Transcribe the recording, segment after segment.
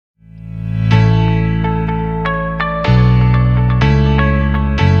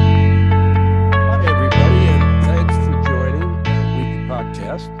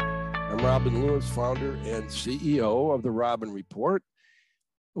host, founder, and CEO of the Robin Report,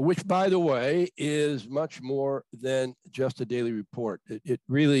 which, by the way, is much more than just a daily report. It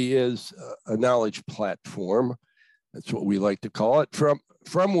really is a knowledge platform. That's what we like to call it,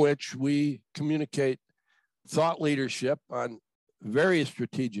 from which we communicate thought leadership on various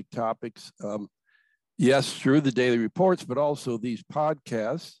strategic topics. Yes, through the daily reports, but also these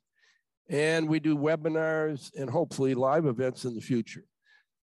podcasts. And we do webinars and hopefully live events in the future.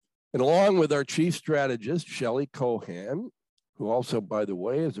 And along with our chief strategist, Shelley Cohan, who also, by the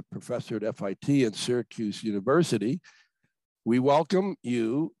way, is a professor at FIT and Syracuse University, we welcome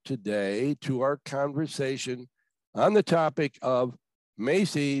you today to our conversation on the topic of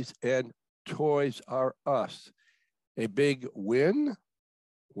Macy's and Toys R Us. A big win?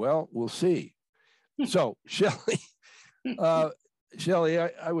 Well, we'll see. So, Shelley,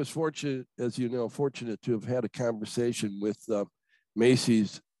 I was fortunate, as you know, to have had a conversation with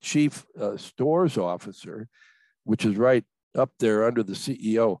Macy's chief stores officer, which is right up there under the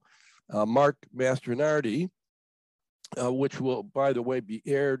CEO, Mark Mastronardi, which will, by the way, be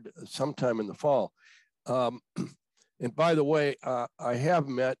aired sometime in the fall. And by the way, I have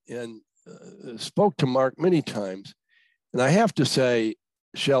met and spoke to Mark many times, and I have to say,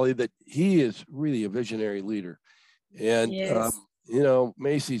 Shelley, that he is really a visionary leader. And, yes.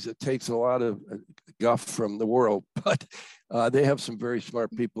 Macy's, it takes a lot of guff from the world, but they have some very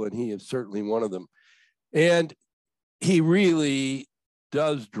smart people, and he is certainly one of them. And he really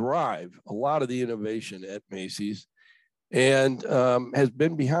does drive a lot of the innovation at Macy's, and has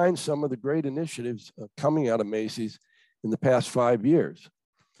been behind some of the great initiatives coming out of Macy's in the past 5 years.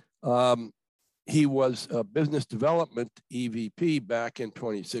 He was a business development EVP back in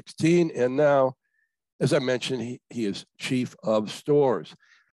 2016, and now, as I mentioned, he is chief of stores.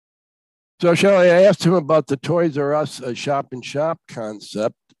 So, Shelley, I asked him about the Toys R Us shop-in-shop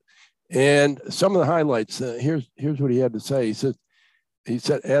concept and some of the highlights. Here's what he had to say. He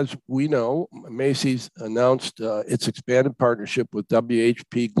said, as we know, Macy's announced its expanded partnership with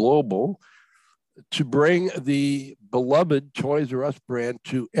WHP Global to bring the beloved Toys R Us brand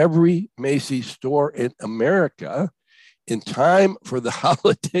to every Macy's store in America in time for the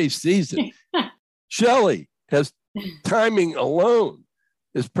holiday season. Shelley, has timing alone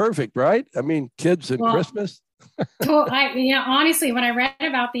is perfect, right? I mean, kids and Christmas. Honestly, when I read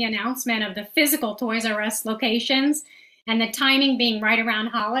about the announcement of the physical Toys R Us locations and the timing being right around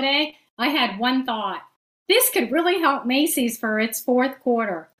holiday, I had one thought. This could really help Macy's for its fourth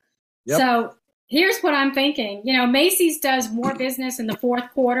quarter. Yep. So here's what I'm thinking. Macy's does more business in the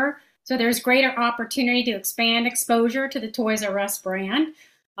fourth quarter, so there's greater opportunity to expand exposure to the Toys R Us brand.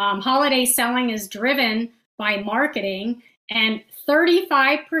 Holiday selling is driven by marketing, and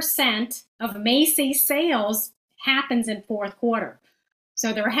 35% of Macy's sales happens in fourth quarter.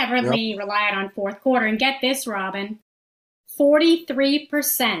 So they're heavily reliant on fourth quarter. And get this, Robin,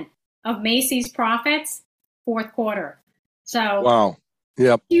 43% of Macy's profits, fourth quarter. So wow.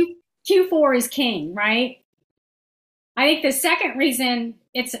 Yep. Q4 is king, right? I think the second reason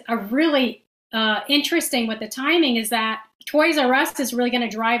it's a really interesting with the timing is that Toys R Us is really going to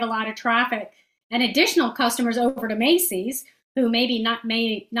drive a lot of traffic and additional customers over to Macy's who may not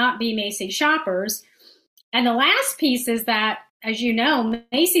be Macy's shoppers. And the last piece is that, as you know,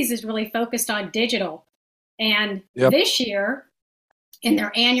 Macy's is really focused on digital. And this year, in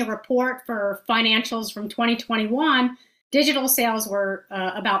their annual report for financials from 2021, digital sales were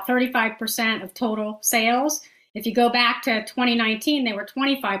about 35% of total sales. If you go back to 2019, they were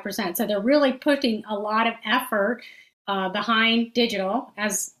 25%. So they're really putting a lot of effort behind digital,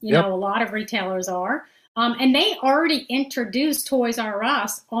 as a lot of retailers are. And they already introduced Toys R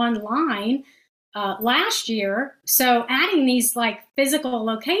Us online last year. So adding these physical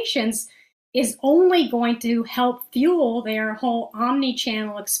locations is only going to help fuel their whole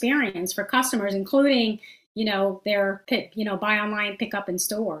omni-channel experience for customers, including their buy online, pick up in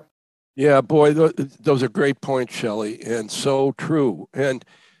store. Yeah, boy, those are great points, Shelley, and so true. And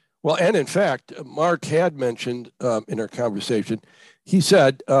in fact, Mark had mentioned in our conversation, he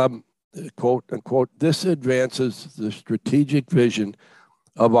said, quote unquote, this advances the strategic vision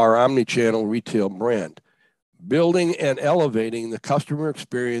of our omni-channel retail brand, building and elevating the customer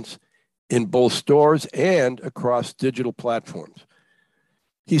experience in both stores and across digital platforms.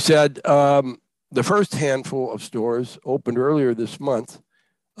 He said the first handful of stores opened earlier this month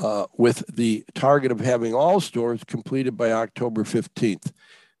with the target of having all stores completed by October 15th.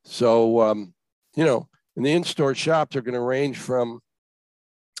 So, and the in-store shops are going to range from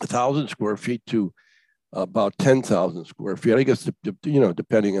 1,000 square feet to about 10,000 square feet, I guess,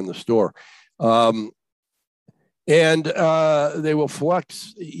 depending on the store. And they will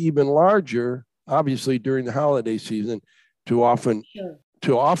flex even larger obviously during the holiday season to offer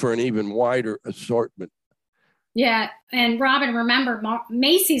an even wider assortment. Yeah, and Robin, remember,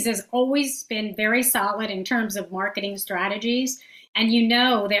 Macy's has always been very solid in terms of marketing strategies, and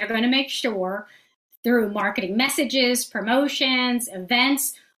they're going to make sure through marketing messages, promotions,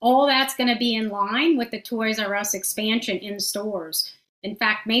 events, all that's going to be in line with the Toys R Us expansion in stores. In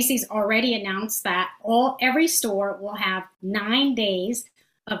fact, Macy's already announced that every store will have 9 days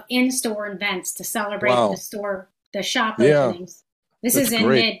of in-store events to celebrate the shop openings. This is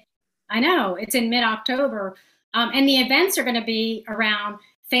in it's in mid-October. And the events are going to be around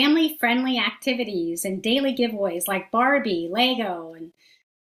family-friendly activities and daily giveaways like Barbie, Lego, and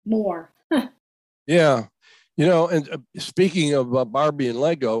more. Yeah. And speaking of Barbie and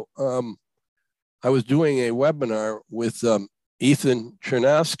Lego, I was doing a webinar with Ethan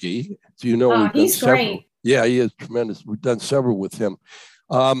Chernovsky. Do you know? He's great. Yeah, he is tremendous. We've done several with him.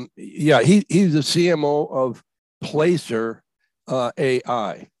 He's the CMO of Placer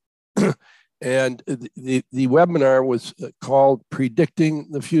AI. And the webinar was called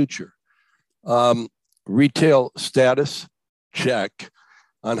Predicting the Future. Retail status check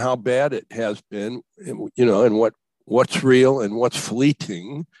on how bad it has been, and what's real and what's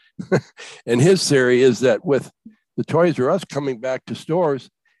fleeting. And his theory is that with the Toys R Us coming back to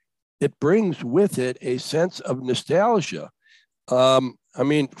stores, it brings with it a sense of nostalgia.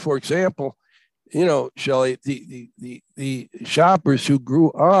 For example, Shelley, the shoppers who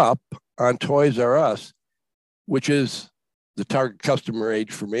grew up on Toys R Us, which is the target customer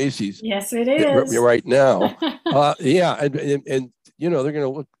age for Macy's. Yes, it is right now. And they're going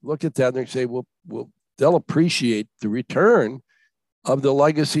to look at that and they say, well, they'll appreciate the return of the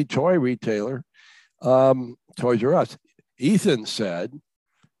legacy toy retailer, Toys R Us. Ethan said,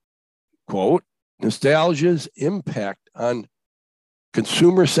 quote, nostalgia's impact on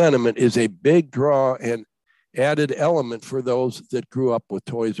consumer sentiment is a big draw and added element for those that grew up with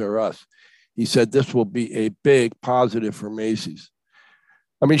Toys R Us. He said this will be a big positive for Macy's.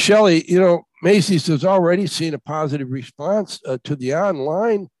 Shelley, Macy's has already seen a positive response to the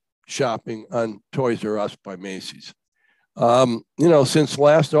online shopping on Toys R Us by Macy's. Since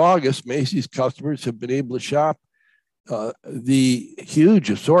last August, Macy's customers have been able to shop the huge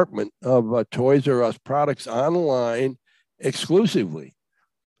assortment of Toys R Us products online exclusively.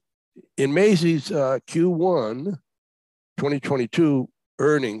 In Macy's Q1 2022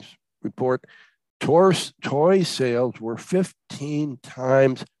 earnings report, toy sales were 15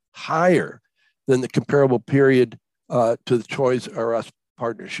 times higher than the comparable period to the Toys R Us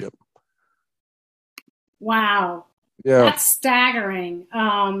partnership. Wow. Yeah. That's staggering.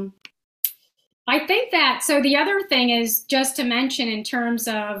 I think that, so the other thing is just to mention in terms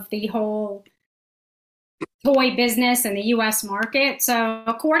of the whole toy business and the U.S. market. So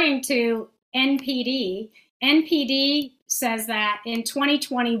according to NPD says that in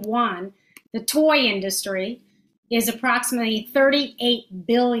 2021, the toy industry is approximately $38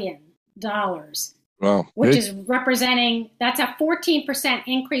 billion. Wow. Which is that's a 14%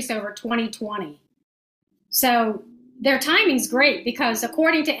 increase over 2020. So their timing's great because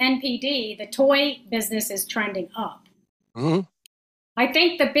according to NPD, the toy business is trending up. Mm-hmm. I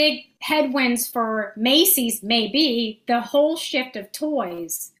think the big headwinds for Macy's may be the whole shift of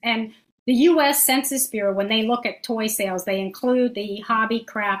toys. And the U.S. Census Bureau, when they look at toy sales, they include the hobby,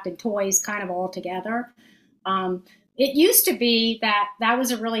 craft, and toys kind of all together. It used to be that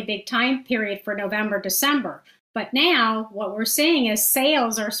was a really big time period for November, December. But now what we're seeing is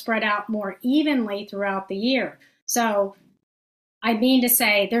sales are spread out more evenly throughout the year. So I mean to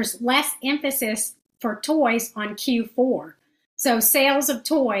say there's less emphasis for toys on Q4. So sales of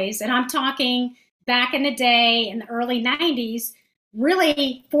toys, and I'm talking back in the day in the early 90s,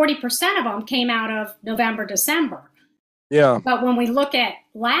 really 40% of them came out of November, December. Yeah. But when we look at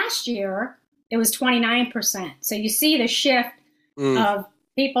last year, it was 29%. So you see the shift of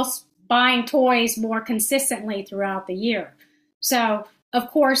people buying toys more consistently throughout the year. So, of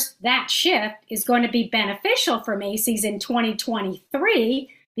course, that shift is going to be beneficial for Macy's in 2023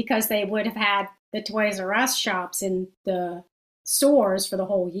 because they would have had the Toys R Us shops in the stores for the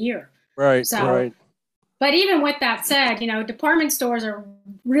whole year. Right, so, right. But even with that said, department stores are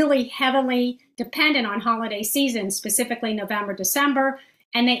really heavily dependent on holiday season, specifically November, December.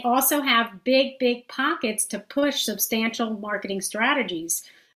 And they also have big pockets to push substantial marketing strategies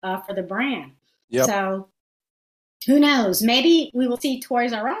for the brand. Yep. So who knows? Maybe we will see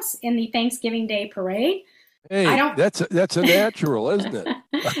Toys R Us in the Thanksgiving Day parade. Hey, that's a natural, isn't it?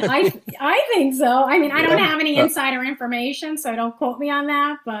 I think so. I don't have any insider information, so don't quote me on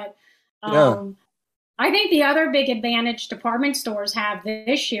that. But I think the other big advantage department stores have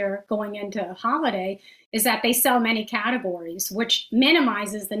this year going into holiday is that they sell many categories, which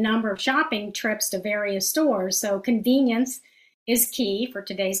minimizes the number of shopping trips to various stores. So convenience is key for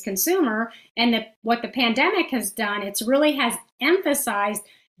today's consumer. And what the pandemic has done, it's really has emphasized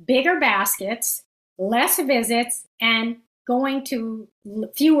bigger baskets, less visits, and going to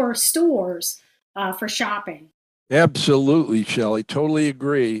fewer stores for shopping. Absolutely, Shelley. Totally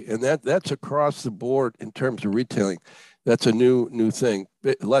agree. And that's across the board in terms of retailing. That's a new thing.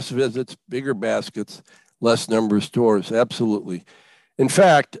 Less visits, bigger baskets, less number of stores. Absolutely. In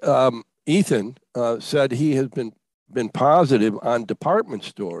fact, Ethan said he has been positive on department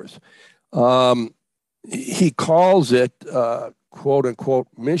stores. He calls it, quote unquote,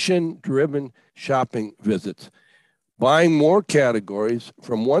 mission-driven shopping visits, buying more categories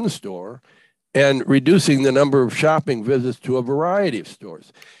from one store and reducing the number of shopping visits to a variety of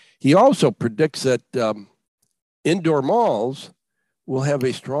stores. He also predicts that indoor malls will have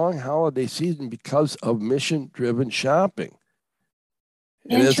a strong holiday season because of mission-driven shopping.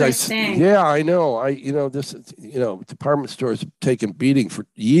 And Interesting. I know. This department stores have taken beating for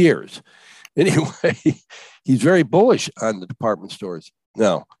years. Anyway, he's very bullish on the department stores.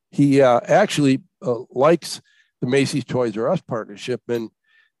 Now, he actually likes the Macy's Toys R Us partnership and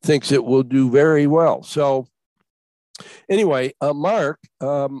thinks it will do very well. So anyway, Mark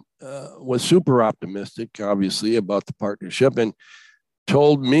was super optimistic, obviously, about the partnership and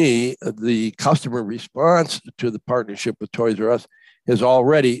told me the customer response to the partnership with Toys R Us has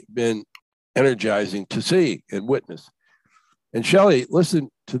already been energizing to see and witness. And Shelley, listen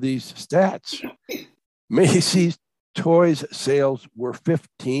to these stats. Macy's Toys sales were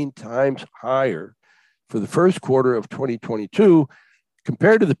 15 times higher for the first quarter of 2022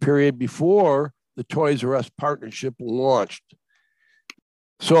 compared to the period before the Toys R Us partnership launched.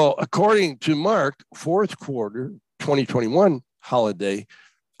 So according to Mark, fourth quarter 2021 holiday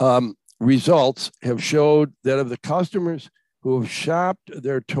results have showed that of the customers who have shopped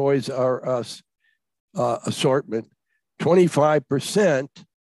their Toys R Us assortment, 25%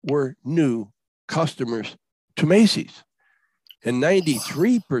 were new customers to Macy's. And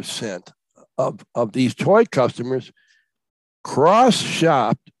 93% of these toy customers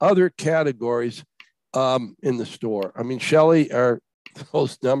cross-shopped other categories in the store. I mean, Shelley, are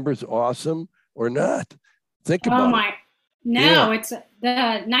those numbers awesome or not? Think about it. No, it's the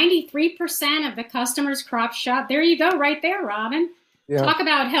 93% of the customers cross-shop. There you go, right there, Robin. Yeah. Talk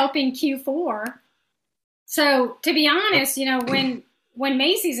about helping Q4. So to be honest, when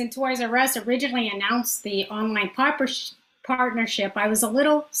Macy's and Toys R Us originally announced the online partnership, I was a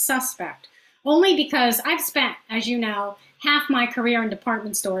little suspect, only because I've spent, as you know, half my career in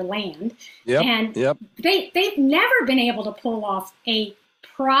department store land. And they've never been able to pull off a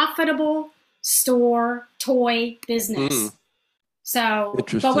profitable store toy business. So,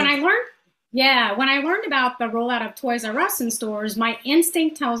 but when I learned about the rollout of Toys R Us in stores, my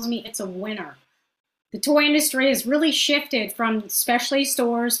instinct tells me it's a winner. The toy industry has really shifted from specialty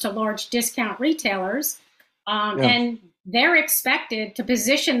stores to large discount retailers, and they're expected to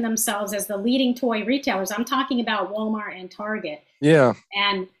position themselves as the leading toy retailers. I'm talking about Walmart and Target. Yeah.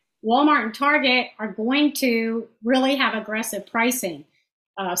 And Walmart and Target are going to really have aggressive pricing.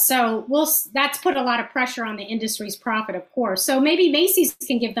 So that's put a lot of pressure on the industry's profit, of course. So maybe Macy's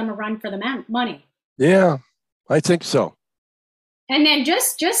can give them a run for the money. Yeah, I think so. And then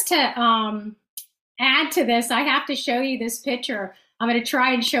just to add to this, I have to show you this picture. I'm going to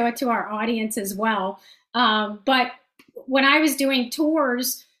try and show it to our audience as well. But when I was doing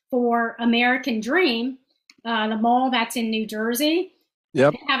tours for American Dream, the mall that's in New Jersey, they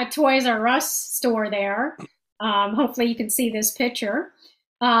have a Toys R Us store there. Hopefully you can see this picture.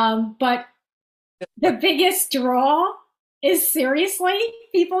 But the biggest draw is seriously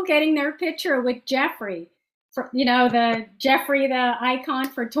people getting their picture with Jeffrey. The Jeffrey, the icon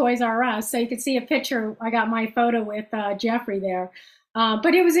for Toys R Us. So you can see a picture. I got my photo with Jeffrey there.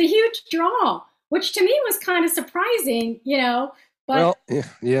 But it was a huge draw, which to me was kind of surprising, But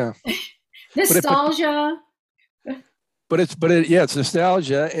nostalgia. It's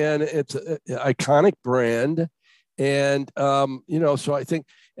nostalgia, and it's an iconic brand, and so I think,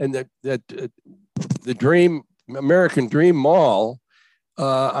 and that the American Dream Mall.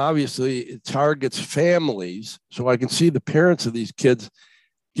 Obviously, it targets families, so I can see the parents of these kids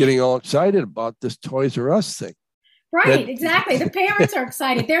getting all excited about this Toys R Us thing. Right, exactly. The parents are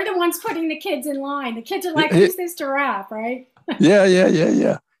excited. They're the ones putting the kids in line. The kids are like, who's this giraffe, right?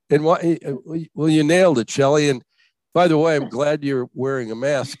 Yeah. And well, you nailed it, Shelley. And by the way, I'm glad you're wearing a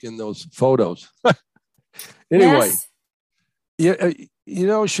mask in those photos. Anyway,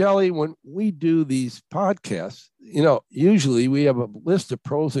 Shelley, when we do these podcasts, usually we have a list of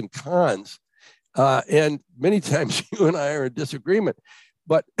pros and cons. And many times you and I are in disagreement.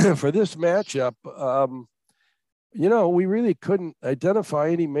 But for this matchup, we really couldn't identify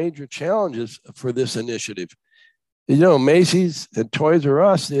any major challenges for this initiative. Macy's and Toys R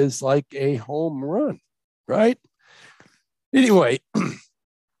Us is like a home run, right? Anyway,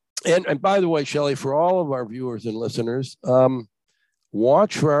 and by the way, Shelley, for all of our viewers and listeners,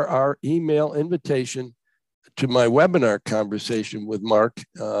 watch for our email invitation to my webinar conversation with Mark,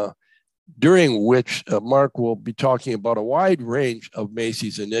 during which Mark will be talking about a wide range of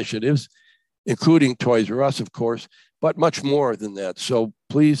Macy's initiatives, including Toys R Us, of course, but much more than that. So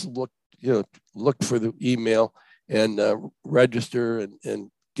please look for the email and register and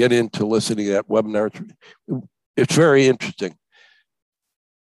get into listening to that webinar. It's very interesting.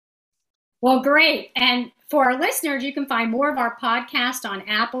 Well, great. And for our listeners, you can find more of our podcast on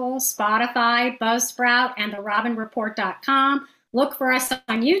Apple, Spotify, Buzzsprout, and therobinreport.com. Look for us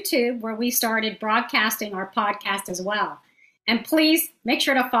on YouTube, where we started broadcasting our podcast as well. And please make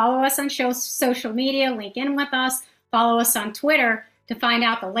sure to follow us on social media, link in with us, follow us on Twitter to find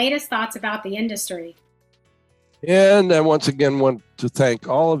out the latest thoughts about the industry. And I once again want to thank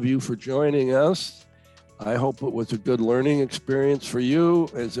all of you for joining us. I hope it was a good learning experience for you,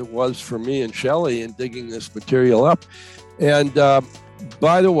 as it was for me and Shelley in digging this material up. And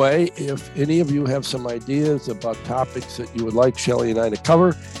by the way, if any of you have some ideas about topics that you would like Shelley and I to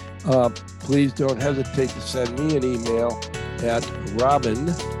cover, please don't hesitate to send me an email at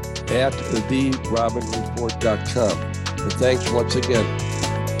robin@therobinreport.com. And thanks once again.